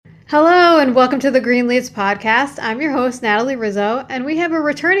Hello and welcome to the Green Leads podcast. I'm your host, Natalie Rizzo, and we have a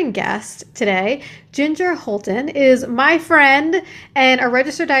returning guest today. Ginger Holton is my friend and a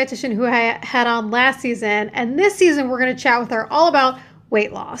registered dietitian who I had on last season. And this season, we're going to chat with her all about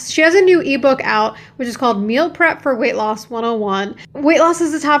weight loss. She has a new ebook out, which is called Meal Prep for Weight Loss 101. Weight loss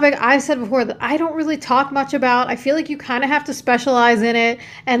is a topic I've said before that I don't really talk much about. I feel like you kind of have to specialize in it.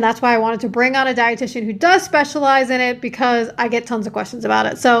 And that's why I wanted to bring on a dietitian who does specialize in it because I get tons of questions about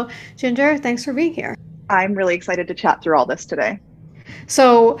it. So, Ginger, thanks for being here. I'm really excited to chat through all this today.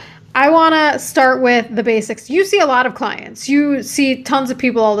 So, I want to start with the basics. You see a lot of clients. You see tons of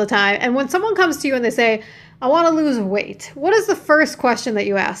people all the time. And when someone comes to you and they say, I want to lose weight, what is the first question that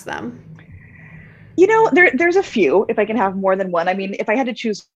you ask them? There's a few, if I can have more than one. I mean, if I had to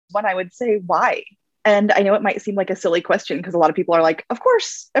choose one, I would say why. And I know it might seem like a silly question because a lot of people are like, of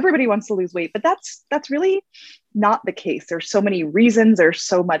course, everybody wants to lose weight, but that's really not the case. There's so many reasons, there's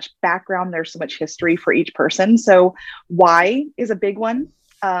so much background, there's so much history for each person. So why is a big one.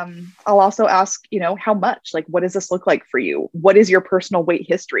 I'll also ask, how much, like, what does this look like for you? What is your personal weight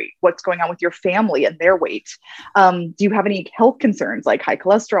history? What's going on with your family and their weight? Do you have any health concerns like high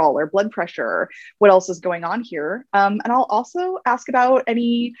cholesterol or blood pressure? What else is going on here? And I'll also ask about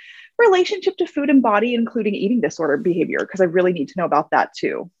any relationship to food and body, including eating disorder behavior, because I really need to know about that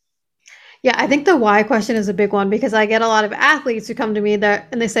too. Yeah, I think the why question is a big one because I get a lot of athletes who come to me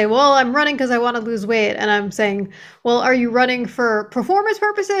and they say, well, I'm running because I want to lose weight. And I'm saying, well, are you running for performance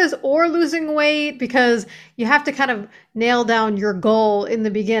purposes or losing weight? Because you have to kind of nail down your goal in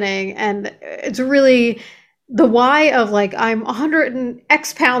the beginning. And it's really the why of like, I'm 100 and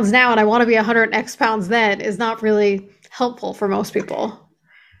X pounds now and I want to be 100 and X pounds then is not really helpful for most people.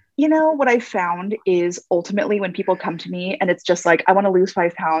 What I found is ultimately when people come to me and it's just like, I want to lose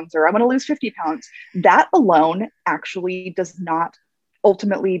 5 pounds or I want to lose 50 pounds, that alone actually does not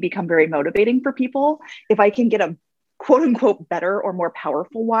ultimately become very motivating for people. If I can get a quote unquote better or more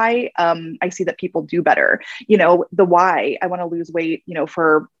powerful why, I see that people do better. The why, I want to lose weight,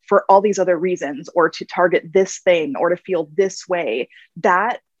 for all these other reasons, or to target this thing or to feel this way,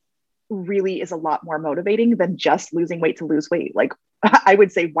 that really is a lot more motivating than just losing weight to lose weight. Like, I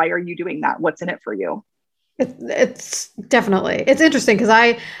would say, why are you doing that? What's in it for you? It's definitely, it's interesting because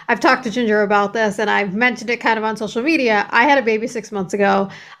I've talked to Ginger about this and I've mentioned it kind of on social media. I had a baby 6 months ago.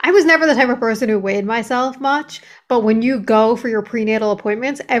 I was never the type of person who weighed myself much, but when you go for your prenatal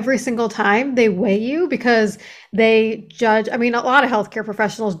appointments, every single time they weigh you because they judge. I mean, a lot of healthcare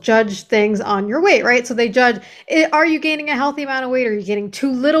professionals judge things on your weight, right? So they judge, are you gaining a healthy amount of weight? Are you gaining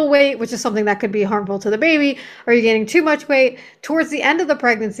too little weight, which is something that could be harmful to the baby? Are you gaining too much weight? Towards the end of the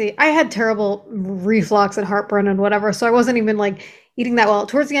pregnancy, I had terrible reflux and heartburn and whatever. So I wasn't even like eating that well.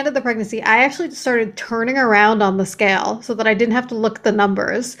 Towards the end of the pregnancy, I actually just started turning around on the scale so that I didn't have to look at the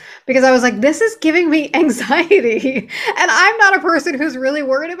numbers because I was like, this is giving me anxiety. And I'm not a person who's really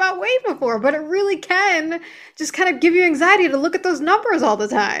worried about weight before, but it really can just kind of give you anxiety to look at those numbers all the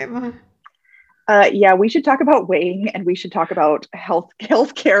time. Yeah, we should talk about weighing and we should talk about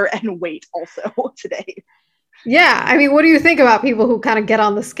healthcare and weight also today. Yeah. I mean, what do you think about people who kind of get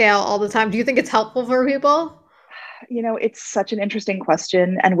on the scale all the time? Do you think it's helpful for people? It's such an interesting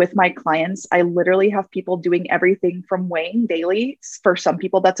question. And with my clients, I literally have people doing everything from weighing daily. For some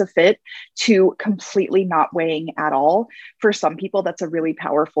people, that's a fit, to completely not weighing at all. For some people, that's a really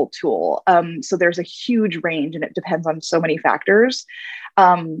powerful tool. So there's a huge range and it depends on so many factors.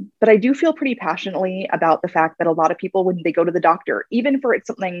 But I do feel pretty passionately about the fact that a lot of people, when they go to the doctor, even for it's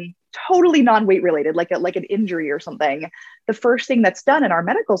something totally non-weight related, like an injury or something, the first thing that's done in our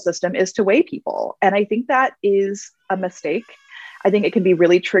medical system is to weigh people. And I think that is a mistake. I think it can be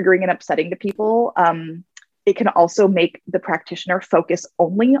really triggering and upsetting to people. It can also make the practitioner focus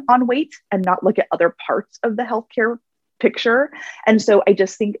only on weight and not look at other parts of the healthcare picture. And so I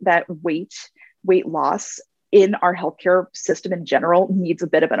just think that weight loss in our healthcare system in general needs a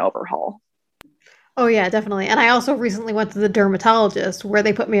bit of an overhaul. Oh yeah, definitely. And I also recently went to the dermatologist where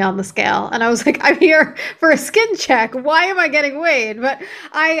they put me on the scale and I was like, I'm here for a skin check. Why am I getting weighed? But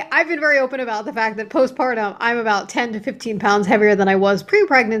I've been very open about the fact that postpartum, I'm about 10 to 15 pounds heavier than I was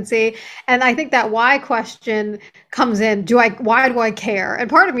pre-pregnancy. And I think that why question comes in, why do I care? And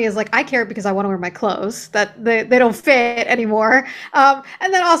part of me is like, I care because I want to wear my clothes that they don't fit anymore.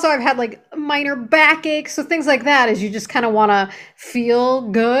 And then also I've had like minor backaches. So things like that is you just kind of want to feel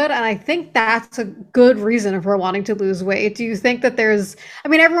good. And I think that's a good reason for wanting to lose weight. Do you think that I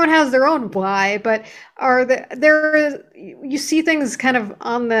mean, everyone has their own why, but you see things kind of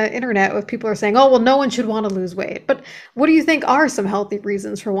on the internet with people are saying, oh, well, no one should want to lose weight. But what do you think are some healthy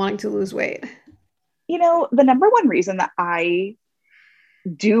reasons for wanting to lose weight? The number one reason that I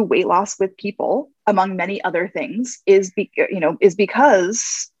do weight loss with people, among many other things, is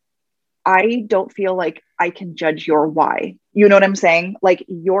because I don't feel like I can judge your why. You know what I'm saying? Like,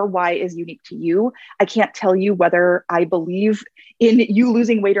 your why is unique to you. I can't tell you whether I believe in you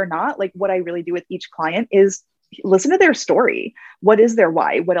losing weight or not. Like, what I really do with each client is listen to their story. What is their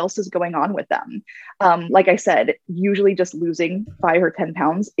why? What else is going on with them? Like I said, usually just losing 5 or 10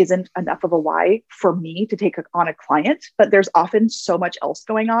 pounds isn't enough of a why for me to take on a client, but there's often so much else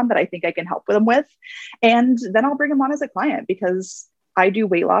going on that I think I can help them with. And then I'll bring them on as a client, because I do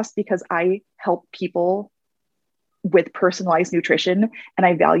weight loss because I help people with personalized nutrition, and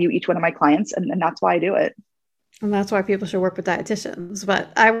I value each one of my clients. And that's why I do it. And that's why people should work with dietitians.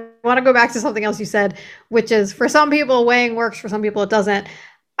 But I want to go back to something else you said, which is for some people, weighing works, for some people, it doesn't.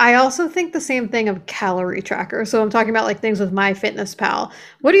 I also think the same thing of calorie trackers. So I'm talking about like things with MyFitnessPal.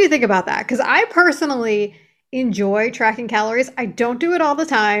 What do you think about that? Because I personally enjoy tracking calories. I don't do it all the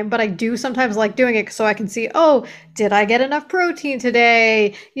time, but I do sometimes like doing it so I can see, oh, did I get enough protein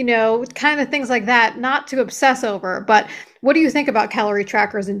today? You know, kind of things like that, not to obsess over. But what do you think about calorie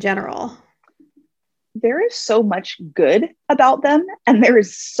trackers in general? There is so much good about them, and there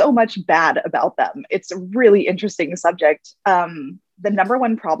is so much bad about them. It's a really interesting subject. The number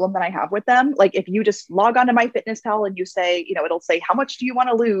one problem that I have with them, like if you just log on to MyFitnessPal and you say, it'll say, how much do you want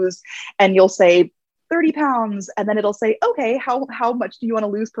to lose? And you'll say 30 pounds. And then it'll say, okay, how much do you want to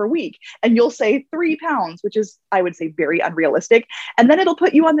lose per week? And you'll say 3 pounds, which is, I would say, very unrealistic. And then it'll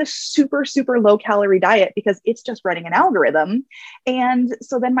put you on this super, super low calorie diet because it's just running an algorithm. And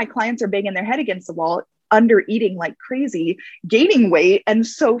so then my clients are banging their head against the wall, under eating like crazy, gaining weight, and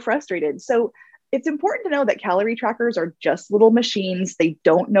so frustrated. So it's important to know that calorie trackers are just little machines. They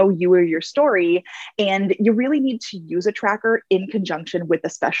don't know you or your story. And you really need to use a tracker in conjunction with a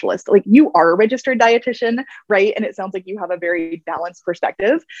specialist. Like, you are a registered dietitian, right? And it sounds like you have a very balanced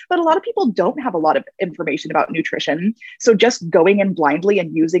perspective, but a lot of people don't have a lot of information about nutrition. So just going in blindly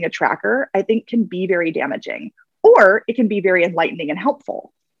and using a tracker, I think, can be very damaging, or it can be very enlightening and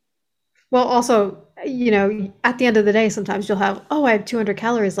helpful. Well, also, at the end of the day, sometimes you'll have, oh, I have 200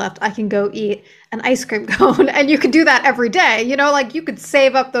 calories left. I can go eat an ice cream cone. And you could do that every day. Like you could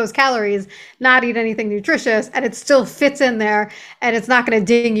save up those calories, not eat anything nutritious, and it still fits in there and it's not going to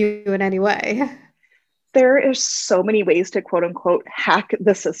ding you in any way. There are so many ways to quote unquote hack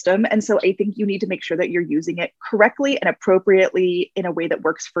the system. And so I think you need to make sure that you're using it correctly and appropriately in a way that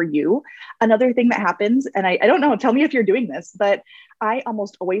works for you. Another thing that happens, and I don't know, tell me if you're doing this, but I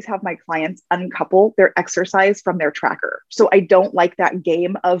almost always have my clients uncouple their exercise from their tracker. So I don't like that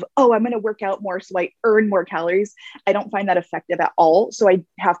game of, oh, I'm going to work out more so I earn more calories. I don't find that effective at all. So I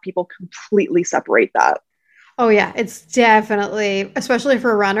have people completely separate that. Oh yeah, it's definitely, especially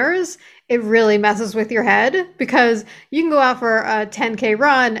for runners, it really messes with your head because you can go out for a 10K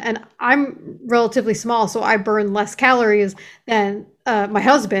run, and I'm relatively small, so I burn less calories than my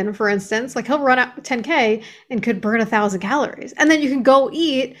husband, for instance. Like, he'll run out 10K and could burn 1,000 calories. And then you can go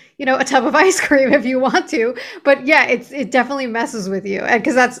eat, a tub of ice cream if you want to. But yeah, it definitely messes with you, and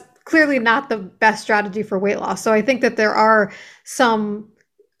because that's clearly not the best strategy for weight loss. So I think that there are some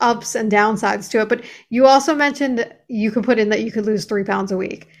ups and downsides to it. But you also mentioned you could put in that you could lose 3 pounds a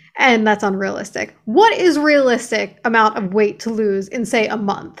week, and that's unrealistic. What is realistic amount of weight to lose in, say, a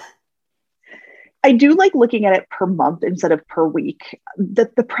month? I do like looking at it per month instead of per week.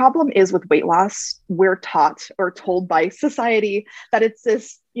 The problem is with weight loss, we're taught or told by society that it's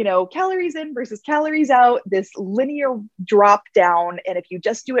this, calories in versus calories out, this linear drop down. And if you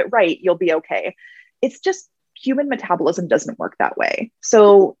just do it right, you'll be okay. It's just, human metabolism doesn't work that way.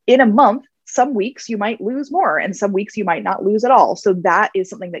 So in a month, some weeks you might lose more and some weeks you might not lose at all. So that is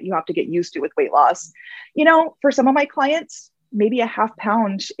something that you have to get used to with weight loss. For some of my clients, maybe a half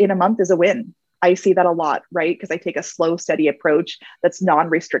pound in a month is a win. I see that a lot, right? Because I take a slow, steady approach that's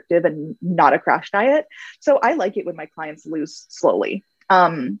non-restrictive and not a crash diet. So I like it when my clients lose slowly.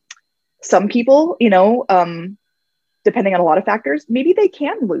 Some people, depending on a lot of factors, maybe they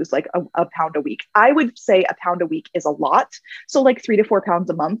can lose like a pound a week. I would say a pound a week is a lot. So like 3 to 4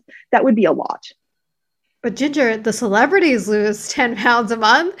 pounds a month, that would be a lot. But Ginger, the celebrities lose 10 pounds a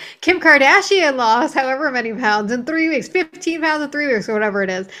month. Kim Kardashian lost however many pounds in 3 weeks, 15 pounds in 3 weeks, or whatever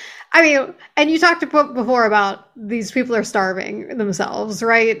it is. I mean, and you talked before about these people are starving themselves,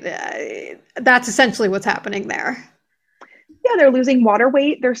 right? That's essentially what's happening there. Yeah, they're losing water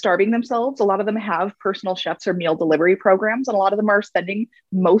weight. They're starving themselves. A lot of them have personal chefs or meal delivery programs, and a lot of them are spending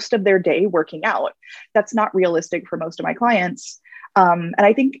most of their day working out. That's not realistic for most of my clients. And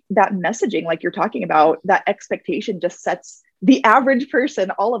I think that messaging, like you're talking about, that expectation just sets the average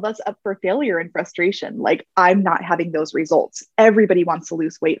person, all of us up for failure and frustration. Like, I'm not having those results. Everybody wants to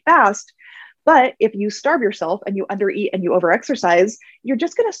lose weight fast. But if you starve yourself and you undereat and you overexercise, you're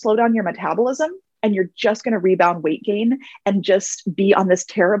just going to slow down your metabolism and you're just going to rebound weight gain and just be on this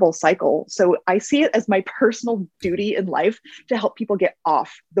terrible cycle. So I see it as my personal duty in life to help people get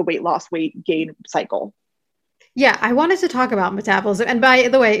off the weight loss, weight gain cycle. Yeah, I wanted to talk about metabolism. And by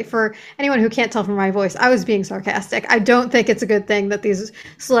the way, for anyone who can't tell from my voice, I was being sarcastic. I don't think it's a good thing that these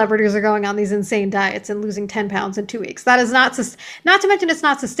celebrities are going on these insane diets and losing 10 pounds in 2 weeks. That is not to mention it's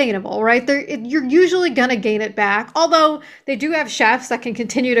not sustainable, right? You're usually going to gain it back. Although they do have chefs that can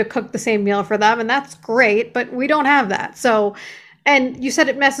continue to cook the same meal for them, and that's great, but we don't have that. So, and you said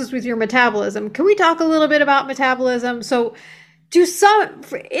it messes with your metabolism. Can we talk a little bit about metabolism? So,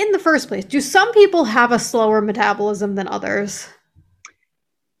 in the first place, do some people have a slower metabolism than others?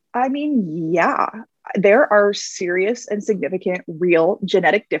 I mean, yeah, there are serious and significant real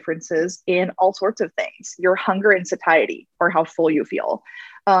genetic differences in all sorts of things. Your hunger and satiety, or how full you feel.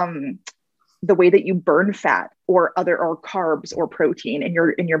 The way that you burn fat or carbs or protein in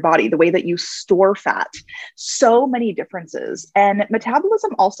your body, the way that you store fat, so many differences. And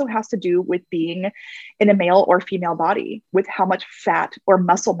metabolism also has to do with being in a male or female body, with how much fat or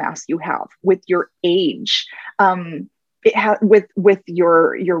muscle mass you have, with your age, with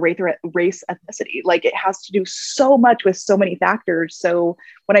your race ethnicity. Like, it has to do so much with so many factors. So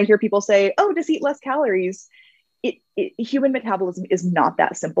when I hear people say, oh, just eat less calories, human metabolism is not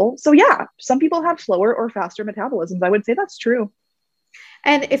that simple. So yeah, some people have slower or faster metabolisms. I would say that's true.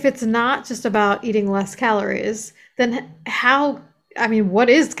 And if it's not just about eating less calories, then what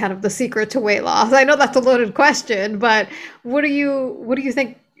is kind of the secret to weight loss? I know that's a loaded question, but what do you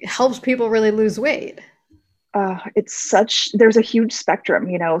think helps people really lose weight? There's a huge spectrum,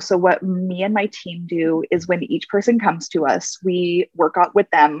 so what me and my team do is when each person comes to us, we work out with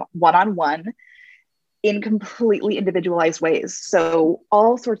them one-on-one in completely individualized ways. So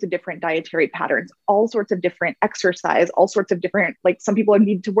all sorts of different dietary patterns, all sorts of different exercise, all sorts of different, like, some people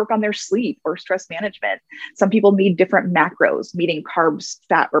need to work on their sleep or stress management. Some people need different macros, meaning carbs,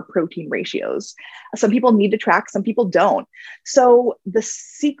 fat, or protein ratios. Some people need to track, some people don't. So the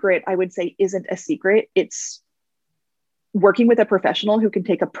secret, I would say, isn't a secret. It's working with a professional who can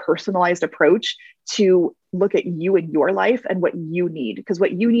take a personalized approach to look at you and your life and what you need, because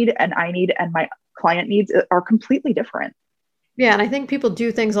what you need and I need and my client needs are completely different. Yeah, and I think people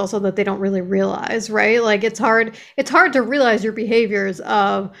do things also that they don't really realize, right? Like, it's hard to realize your behaviors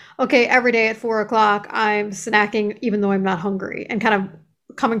of, okay, every day at 4 o'clock, I'm snacking even though I'm not hungry, and kind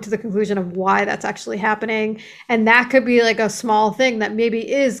of coming to the conclusion of why that's actually happening. And that could be like a small thing that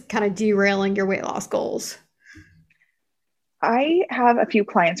maybe is kind of derailing your weight loss goals. I have a few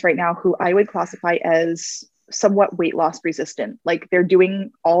clients right now who I would classify as somewhat weight loss resistant. Like, they're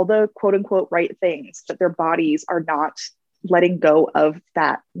doing all the quote unquote right things, but their bodies are not letting go of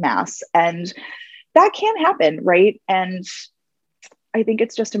fat mass. And that can happen, right? And I think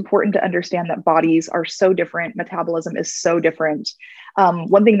it's just important to understand that bodies are so different. Metabolism is so different.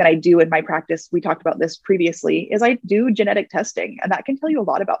 One thing that I do in my practice, we talked about this previously, is I do genetic testing, and that can tell you a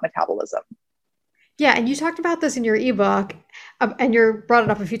lot about metabolism. Yeah, and you talked about this in your ebook, and you brought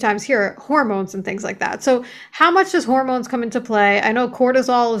it up a few times here, hormones and things like that. So, how much does hormones come into play? I know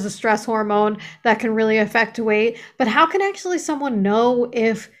cortisol is a stress hormone that can really affect weight, but how can actually someone know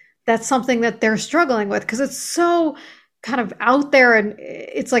if that's something that they're struggling with? Because it's so kind of out there, and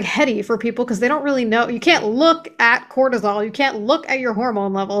it's like heady for people because they don't really know. You can't look at cortisol, you can't look at your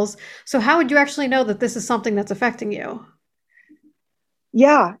hormone levels. So, how would you actually know that this is something that's affecting you?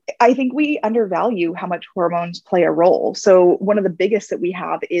 Yeah, I think we undervalue how much hormones play a role. So, one of the biggest that we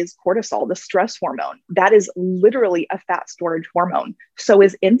have is cortisol, the stress hormone. That is literally a fat storage hormone. So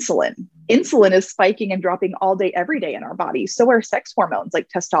is insulin. Insulin is spiking and dropping all day, every day in our body. So are sex hormones like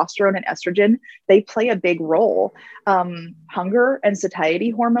testosterone and estrogen. They play a big role. Hunger and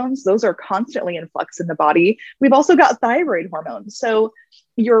satiety hormones, those are constantly in flux in the body. We've also got thyroid hormones. So,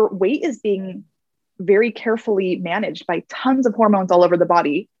 your weight is being very carefully managed by tons of hormones all over the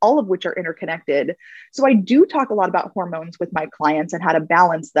body, all of which are interconnected. So I do talk a lot about hormones with my clients and how to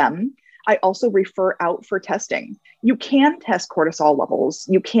balance them. I also refer out for testing. You can test cortisol levels,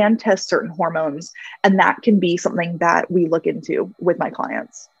 you can test certain hormones, and that can be something that we look into with my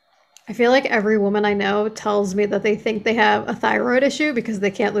clients. I feel like every woman I know tells me that they think they have a thyroid issue because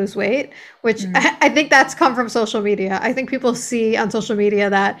they can't lose weight, which I think that's come from social media. I think people see on social media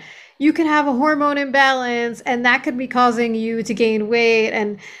that you can have a hormone imbalance and that could be causing you to gain weight.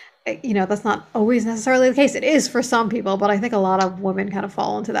 And, that's not always necessarily the case. It is for some people, but I think a lot of women kind of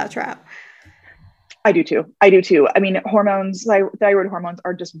fall into that trap. I do too. I do too. I mean, hormones, thyroid hormones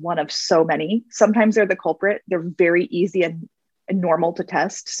are just one of so many. Sometimes they're the culprit. They're very easy and normal to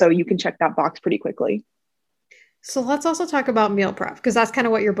test. So you can check that box pretty quickly. So let's also talk about meal prep because that's kind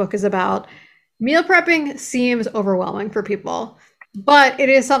of what your book is about. Meal prepping seems overwhelming for people, but it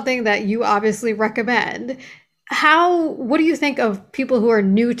is something that you obviously recommend. What do you think of people who are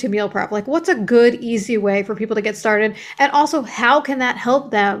new to meal prep? Like, what's a good, easy way for people to get started? And also, how can that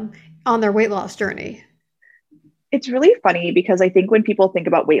help them on their weight loss journey? It's really funny because I think when people think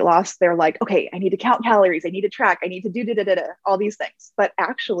about weight loss, they're like, okay, I need to count calories, I need to track, I need to do da, da, da, da, all these things. But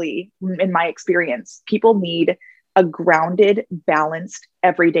actually, in my experience, people need a grounded, balanced,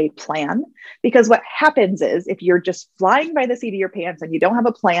 everyday plan. Because what happens is if you're just flying by the seat of your pants and you don't have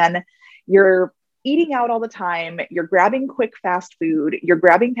a plan, you're eating out all the time, you're grabbing quick, fast food, you're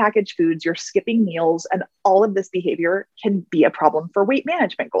grabbing packaged foods, you're skipping meals, and all of this behavior can be a problem for weight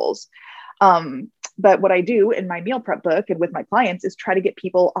management goals. But what I do in my meal prep book and with my clients is try to get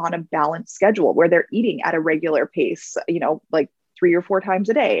people on a balanced schedule where they're eating at a regular pace, like 3 or 4 times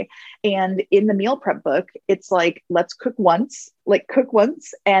a day. And in the meal prep book, it's like, let's cook once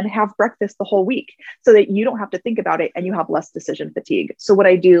and have breakfast the whole week so that you don't have to think about it and you have less decision fatigue. So what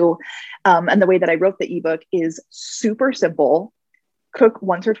I do, and the way that I wrote the ebook is super simple. Cook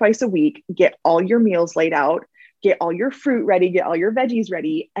once or twice a week, get all your meals laid out, get all your fruit ready, get all your veggies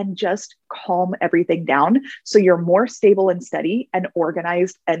ready, and just calm everything down so you're more stable and steady and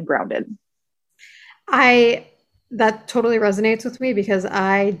organized and grounded. I That totally resonates with me because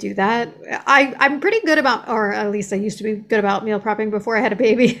I do that. I'm pretty good about, or at least I used to be good about meal prepping before I had a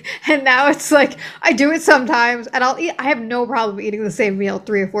baby. And now it's like I do it sometimes and I have no problem eating the same meal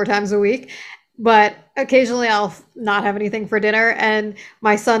 3 or 4 times a week. But occasionally I'll not have anything for dinner, and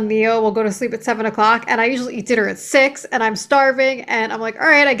my son Neo will go to sleep at 7 o'clock, and I usually eat dinner at 6, and I'm starving, and I'm like, all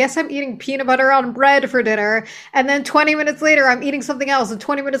right, I guess I'm eating peanut butter on bread for dinner, and then 20 minutes later I'm eating something else, and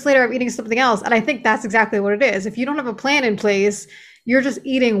 20 minutes later I'm eating something else, and I think that's exactly what it is. If you don't have a plan in place, you're just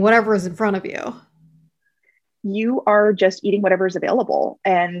eating whatever is in front of you. You are just eating whatever is available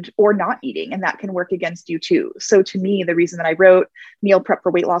and or not eating, and that can work against you too. So to me, the reason that I wrote Meal Prep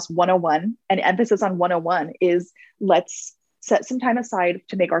for Weight Loss 101, and emphasis on 101, is let's set some time aside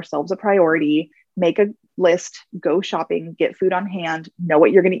to make ourselves a priority, make a list, go shopping, get food on hand, know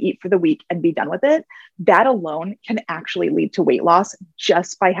what you're going to eat for the week, and be done with it. That alone can actually lead to weight loss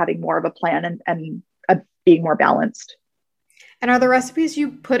just by having more of a plan and being more balanced. And are the recipes you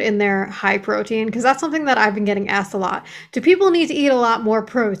put in there high protein? Because that's something that I've been getting asked a lot. Do people need to eat a lot more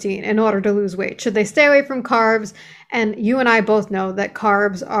protein in order to lose weight? Should they stay away from carbs? And you and I both know that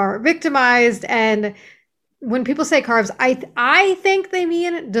carbs are victimized. And when people say carbs, I think they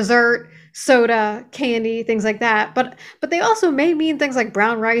mean dessert, soda, candy, things like that. But they also may mean things like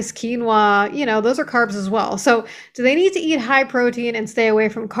brown rice, quinoa. Those are carbs as well. So do they need to eat high protein and stay away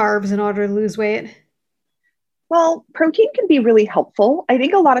from carbs in order to lose weight? Well, protein can be really helpful. I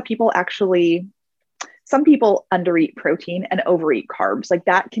think a lot of people some people undereat protein and overeat carbs. Like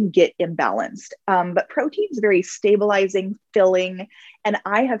that can get imbalanced. But protein is very stabilizing, filling. And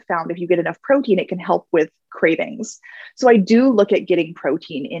I have found if you get enough protein, it can help with cravings. So I do look at getting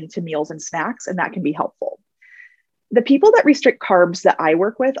protein into meals and snacks, and that can be helpful. The people that restrict carbs that I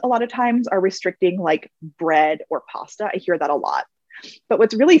work with a lot of times are restricting like bread or pasta. I hear that a lot. But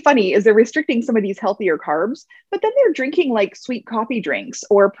what's really funny is they're restricting some of these healthier carbs, but then they're drinking like sweet coffee drinks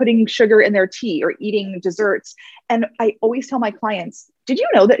or putting sugar in their tea or eating desserts. And I always tell my clients, did you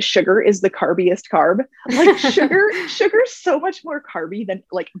know that sugar is the carbiest carb? Like sugar's so much more carby than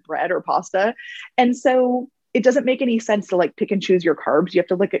like bread or pasta. And so it doesn't make any sense to like pick and choose your carbs. You have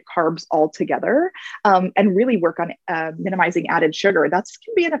to look at carbs all together, and really work on minimizing added sugar. That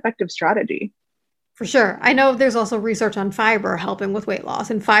can be an effective strategy. For sure. I know there's also research on fiber helping with weight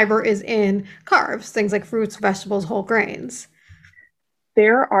loss, and fiber is in carbs, things like fruits, vegetables, whole grains.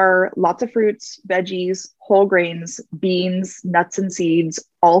 There are lots of fruits, veggies, whole grains, beans, nuts, and seeds,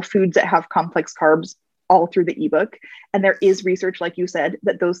 all foods that have complex carbs all through the ebook. And there is research, like you said,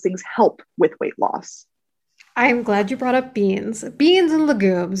 that those things help with weight loss. I'm glad you brought up beans and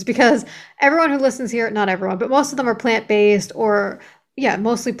legumes, because everyone who listens here, not everyone, but most of them are plant-based or yeah,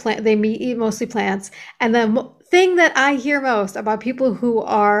 mostly plant. They eat mostly plants. And the thing that I hear most about people who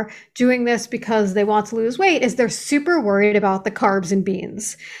are doing this because they want to lose weight is they're super worried about the carbs in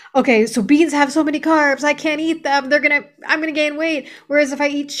beans. Okay, so beans have so many carbs, I can't eat them. I'm gonna gain weight. Whereas if I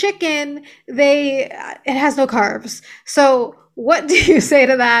eat chicken, it has no carbs. So what do you say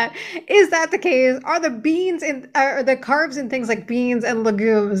to that? Is that the case? Are the carbs in things like beans and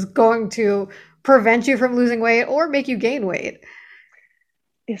legumes going to prevent you from losing weight or make you gain weight?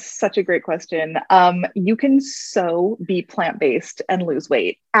 is such a great question. You can so be plant-based and lose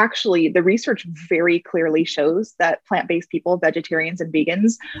weight. Actually, the research very clearly shows that plant-based people, vegetarians and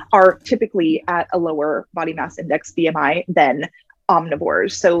vegans, are typically at a lower body mass index BMI than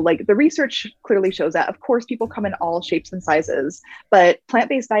omnivores. So like the research clearly shows that. Of course, people come in all shapes and sizes, but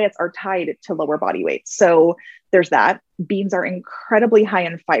plant-based diets are tied to lower body weight. So there's that. Beans are incredibly high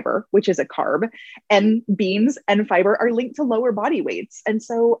in fiber, which is a carb, and beans and fiber are linked to lower body weights. And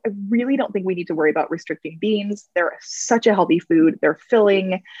so I really don't think we need to worry about restricting beans. They're such a healthy food. They're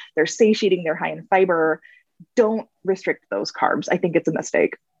filling, they're satiating, they're high in fiber. Don't restrict those carbs. I think it's a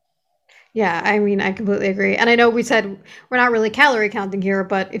mistake. Yeah, I mean, I completely agree. And I know we said we're not really calorie counting here,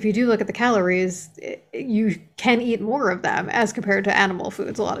 but if you do look at the calories, you can eat more of them as compared to animal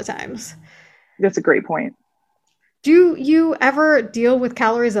foods a lot of times. That's a great point. Do you ever deal with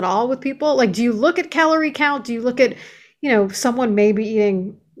calories at all with people? Like, do you look at calorie count? Do you look at, someone maybe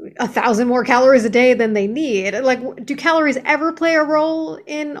eating 1,000 more calories a day than they need? Like, do calories ever play a role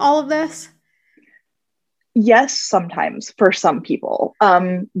in all of this? Yes, sometimes for some people.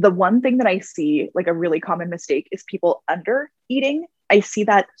 The one thing that I see, like a really common mistake, is people under eating. I see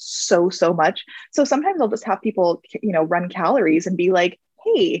that so much. So sometimes I'll just have people, run calories and be like,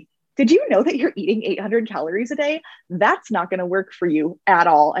 hey, did you know that you're eating 800 calories a day? That's not going to work for you at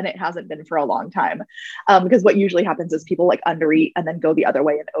all. And it hasn't been for a long time. Because what usually happens is people like undereat and then go the other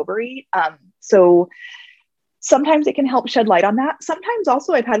way and overeat. So sometimes it can help shed light on that. Sometimes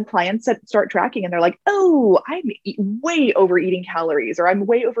also I've had clients that start tracking and they're like, oh, I'm way overeating calories, or I'm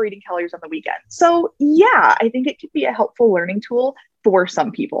way overeating calories on the weekend. So yeah, I think it could be a helpful learning tool for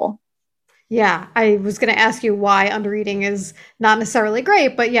some people. Yeah, I was going to ask you why undereating is not necessarily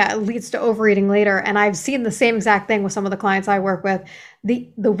great, but yeah, it leads to overeating later. And I've seen the same exact thing with some of the clients I work with.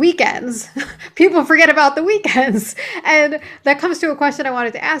 The weekends, people forget about the weekends. And that comes to a question I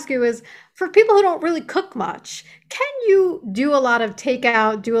wanted to ask you is, for people who don't really cook much, can you do a lot of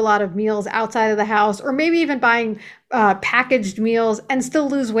takeout, do a lot of meals outside of the house, or maybe even buying packaged meals and still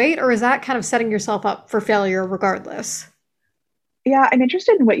lose weight? Or is that kind of setting yourself up for failure regardless? Yeah, I'm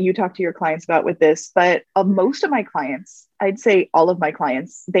interested in what you talk to your clients about with this, but most of my clients, I'd say all of my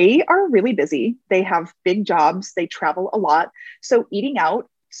clients, they are really busy. They have big jobs, they travel a lot. So eating out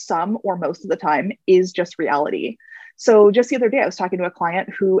some or most of the time is just reality. So just the other day, I was talking to a client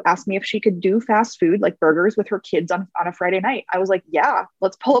who asked me if she could do fast food like burgers with her kids on a Friday night. I was like, yeah,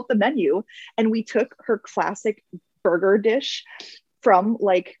 let's pull up the menu. And we took her classic burger dish from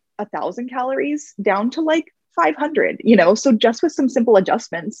like 1,000 calories down to like 500, so just with some simple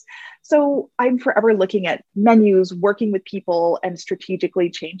adjustments. So I'm forever looking at menus, working with people and strategically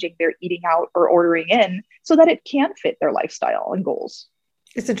changing their eating out or ordering in so that it can fit their lifestyle and goals.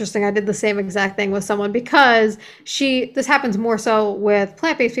 It's interesting. I did the same exact thing with someone because this happens more so with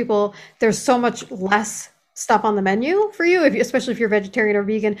plant-based people. There's so much less stuff on the menu for you, especially if you're vegetarian or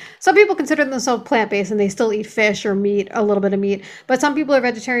vegan. Some people consider themselves plant-based and they still eat fish or meat, a little bit of meat, but some people are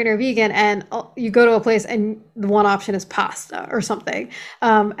vegetarian or vegan and you go to a place and the one option is pasta or something.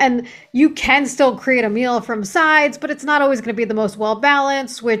 And you can still create a meal from sides, but it's not always going to be the most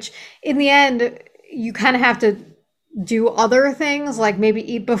well-balanced, which in the end, you kind of have to do other things like maybe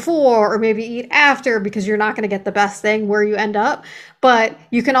eat before or maybe eat after because you're not going to get the best thing where you end up. But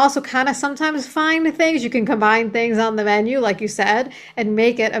you can also kind of sometimes find things, you can combine things on the menu, like you said, and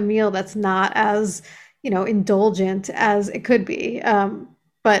make it a meal that's not as, indulgent as it could be.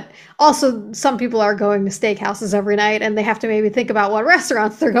 But also some people are going to steakhouses every night and they have to maybe think about what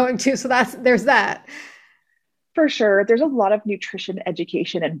restaurants they're going to. So there's that. For sure. There's a lot of nutrition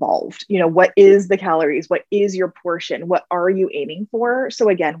education involved. What is the calories? What is your portion? What are you aiming for? So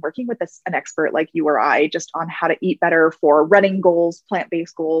again, working with an expert like you or I, just on how to eat better for running goals,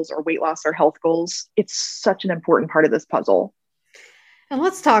 plant-based goals, or weight loss or health goals, it's such an important part of this puzzle. And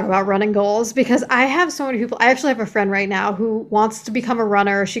let's talk about running goals because I have so many people. I actually have a friend right now who wants to become a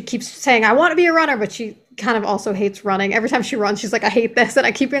runner. She keeps saying, I want to be a runner, but she kind of also hates running. Every time she runs, she's like, I hate this. And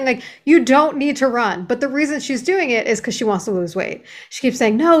I keep being like, you don't need to run. But the reason she's doing it is because she wants to lose weight. She keeps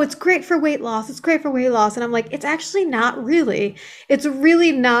saying, no, it's great for weight loss. It's great for weight loss. And I'm like, it's actually not really. It's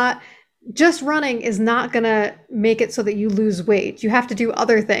really not. Just running is not going to make it so that you lose weight. You have to do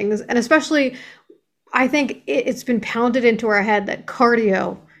other things. And especially I think it's been pounded into our head that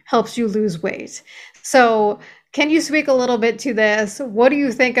cardio helps you lose weight. So can you speak a little bit to this? What do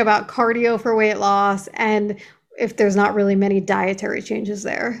you think about cardio for weight loss? And if there's not really many dietary changes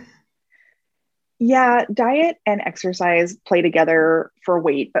there? Yeah, diet and exercise play together for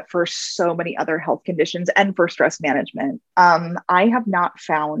weight, but for so many other health conditions and for stress management. I have not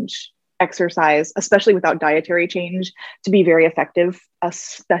found exercise, especially without dietary change, to be very effective,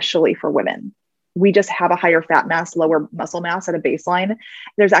 especially for women. We just have a higher fat mass, lower muscle mass at a baseline.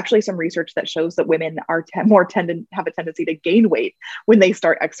 There's actually some research that shows that women are have a tendency to gain weight when they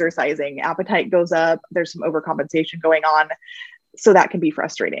start exercising. Appetite goes up. There's some overcompensation going on. So that can be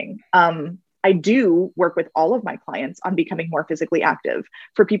frustrating. I do work with all of my clients on becoming more physically active.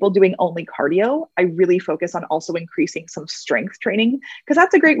 For people doing only cardio, I really focus on also increasing some strength training, because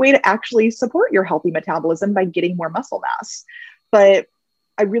that's a great way to actually support your healthy metabolism by getting more muscle mass. But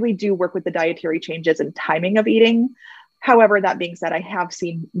I really do work with the dietary changes and timing of eating. However, that being said, I have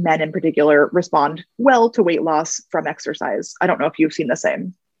seen men in particular respond well to weight loss from exercise. I don't know if you've seen the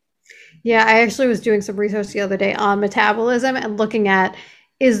same. Yeah, I actually was doing some research the other day on metabolism and looking at,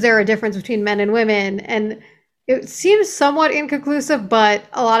 is there a difference between men and women? And it seems somewhat inconclusive, but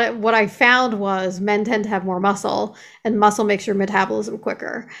a lot of what I found was men tend to have more muscle, and muscle makes your metabolism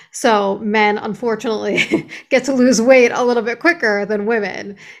quicker. So men, unfortunately, get to lose weight a little bit quicker than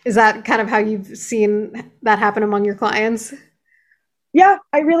women. Is that kind of how you've seen that happen among your clients? Yeah,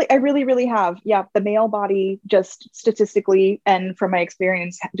 I really have. Yeah, the male body just statistically and from my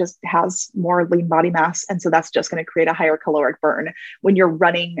experience just has more lean body mass. And so that's just going to create a higher caloric burn when you're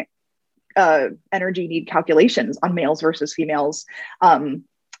running energy need calculations on males versus females.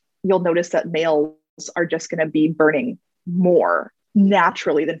 You'll notice that males are just going to be burning more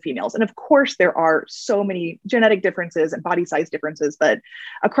naturally than females. And of course, there are so many genetic differences and body size differences, but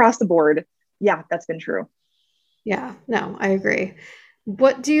across the board, yeah, that's been true. Yeah, no, I agree.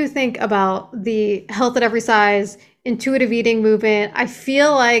 What do you think about the health at every size, intuitive eating movement? I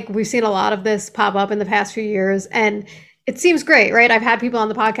feel like we've seen a lot of this pop up in the past few years, and it seems great, right? I've had people on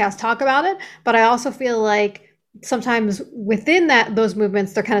the podcast talk about it, but I also feel like sometimes within those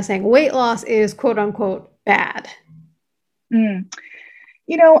movements, they're kind of saying weight loss is quote unquote bad. Mm.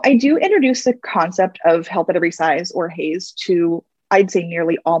 I do introduce the concept of health at every size, or HAES, to, I'd say,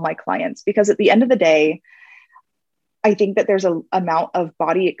 nearly all my clients, because at the end of the day, I think that there's an amount of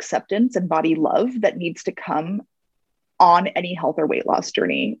body acceptance and body love that needs to come on any health or weight loss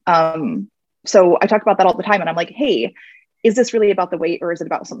journey. So I talk about that all the time, and I'm like, hey, is this really about the weight, or is it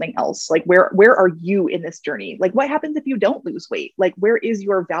about something else? Like, where are you in this journey? Like, what happens if you don't lose weight? Like, where is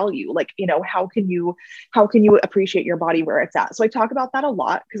your value? Like, how can you appreciate your body where it's at? So I talk about that a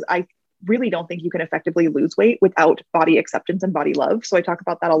lot, because I really don't think you can effectively lose weight without body acceptance and body love. So I talk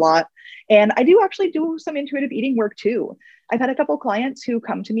about that a lot. And I do actually do some intuitive eating work too. I've had a couple clients who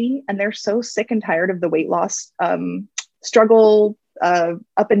come to me and they're so sick and tired of the weight loss struggle,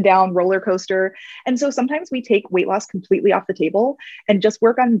 up and down roller coaster. And so sometimes we take weight loss completely off the table and just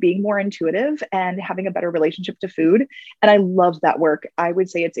work on being more intuitive and having a better relationship to food. And I love that work. I would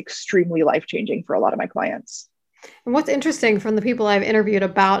say it's extremely life-changing for a lot of my clients. And what's interesting from the people I've interviewed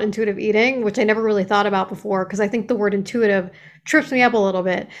about intuitive eating, which I never really thought about before, because I think the word intuitive trips me up a little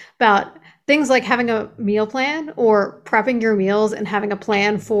bit, about things like having a meal plan or prepping your meals and having a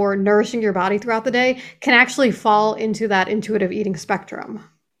plan for nourishing your body throughout the day can actually fall into that intuitive eating spectrum.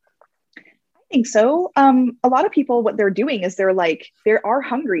 Think so. A lot of people, what they're doing is they are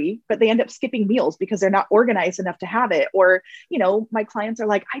hungry, but they end up skipping meals because they're not organized enough to have it. Or, my clients are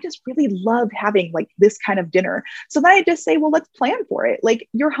like, I just really love having like this kind of dinner. So then I just say, well, let's plan for it. Like,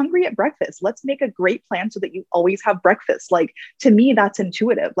 you're hungry at breakfast. Let's make a great plan so that you always have breakfast. Like, to me, that's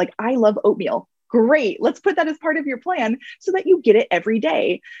intuitive. Like, I love oatmeal. Great. Let's put that as part of your plan so that you get it every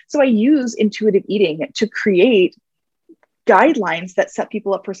day. So I use intuitive eating to create guidelines that set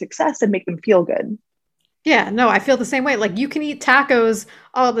people up for success and make them feel good. Yeah, no, I feel the same way. Like, you can eat tacos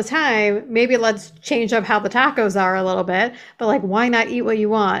all the time. Maybe let's change up how the tacos are a little bit, but like, why not eat what you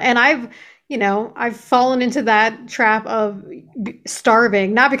want? And I've fallen into that trap of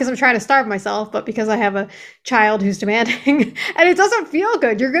starving, not because I'm trying to starve myself, but because I have a child who's demanding and it doesn't feel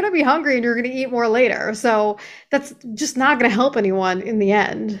good. You're going to be hungry and you're going to eat more later. So that's just not going to help anyone in the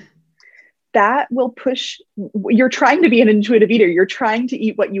end. That will push. You're trying to be an intuitive eater. You're trying to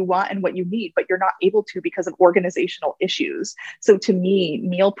eat what you want and what you need, but you're not able to because of organizational issues. So to me,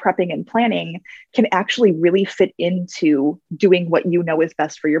 meal prepping and planning can actually really fit into doing what you know is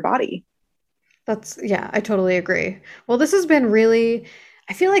best for your body. Yeah, I totally agree. Well, this has been really,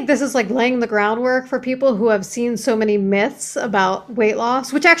 I feel like this is like laying the groundwork for people who have seen so many myths about weight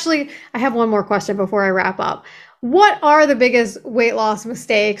loss, which actually, I have one more question before I wrap up. What are the biggest weight loss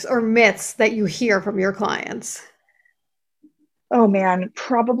mistakes or myths that you hear from your clients? Oh man,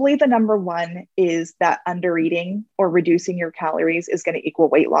 probably the number one is that under eating or reducing your calories is going to equal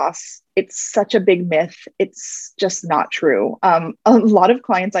weight loss. It's such a big myth. It's just not true. A lot of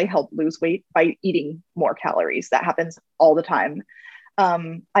clients I help lose weight by eating more calories. That happens all the time.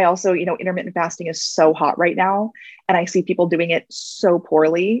 I also, intermittent fasting is so hot right now, and I see people doing it so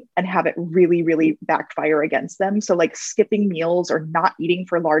poorly and have it really, really backfire against them. So, like skipping meals or not eating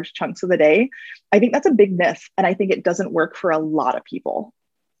for large chunks of the day, I think that's a big myth. And I think it doesn't work for a lot of people.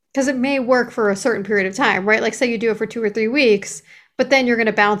 Because it may work for a certain period of time, right? Like, say you do it for 2 or 3 weeks, but then you're going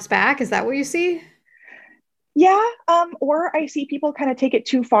to bounce back. Is that what you see? Yeah. Or I see people kind of take it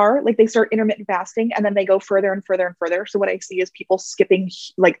too far. Like they start intermittent fasting and then they go further and further and further. So what I see is people skipping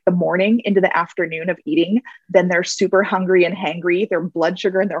like the morning into the afternoon of eating. Then they're super hungry and hangry. Their blood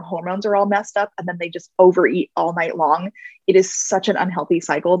sugar and their hormones are all messed up. And then they just overeat all night long. It is such an unhealthy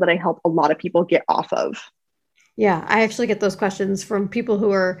cycle that I help a lot of people get off of. Yeah, I actually get those questions from people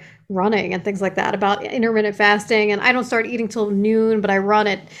who are running and things like that about intermittent fasting. And I don't start eating till noon, but I run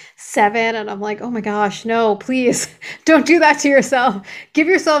at 7. And I'm like, oh my gosh, no, please don't do that to yourself. Give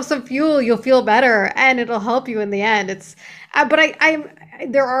yourself some fuel. You'll feel better and it'll help you in the end. But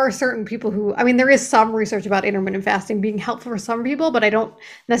there are certain people who, I mean, there is some research about intermittent fasting being helpful for some people, but I don't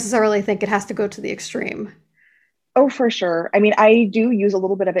necessarily think it has to go to the extreme. Oh, for sure. I mean, I do use a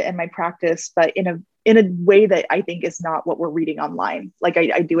little bit of it in my practice, but in a way that I think is not what we're reading online. Like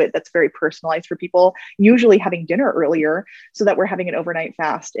I do it that's very personalized for people, usually having dinner earlier so that we're having an overnight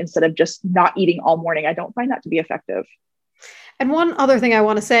fast instead of just not eating all morning. I don't find that to be effective. And one other thing I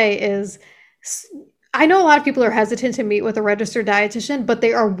want to say is I know a lot of people are hesitant to meet with a registered dietitian, but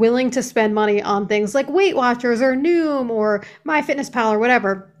they are willing to spend money on things like Weight Watchers or Noom or MyFitnessPal or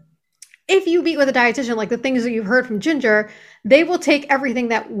whatever. If you meet with a dietitian, like the things that you've heard from Ginger, they will take everything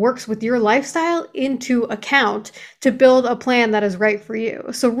that works with your lifestyle into account to build a plan that is right for you.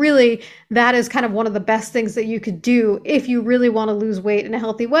 So really, that is kind of one of the best things that you could do if you really want to lose weight in a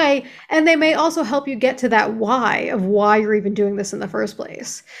healthy way. And they may also help you get to that why of why you're even doing this in the first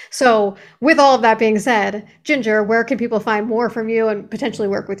place. So with all of that being said, Ginger, where can people find more from you and potentially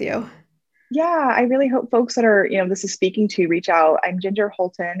work with you? Yeah, I really hope folks that are, this is speaking to reach out. I'm Ginger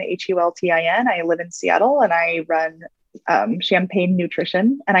Holton, Hultin. I live in Seattle and I run Champagne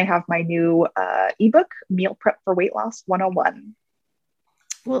Nutrition. And I have my new ebook, Meal Prep for Weight Loss 101.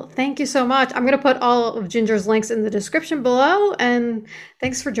 Well, thank you so much. I'm going to put all of Ginger's links in the description below. And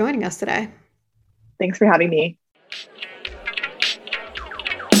thanks for joining us today. Thanks for having me.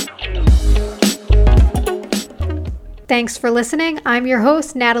 Thanks for listening. I'm your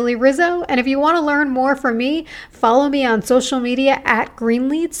host, Natalie Rizzo. And if you want to learn more from me, follow me on social media at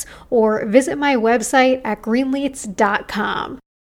Greenleats or visit my website at greenleats.com.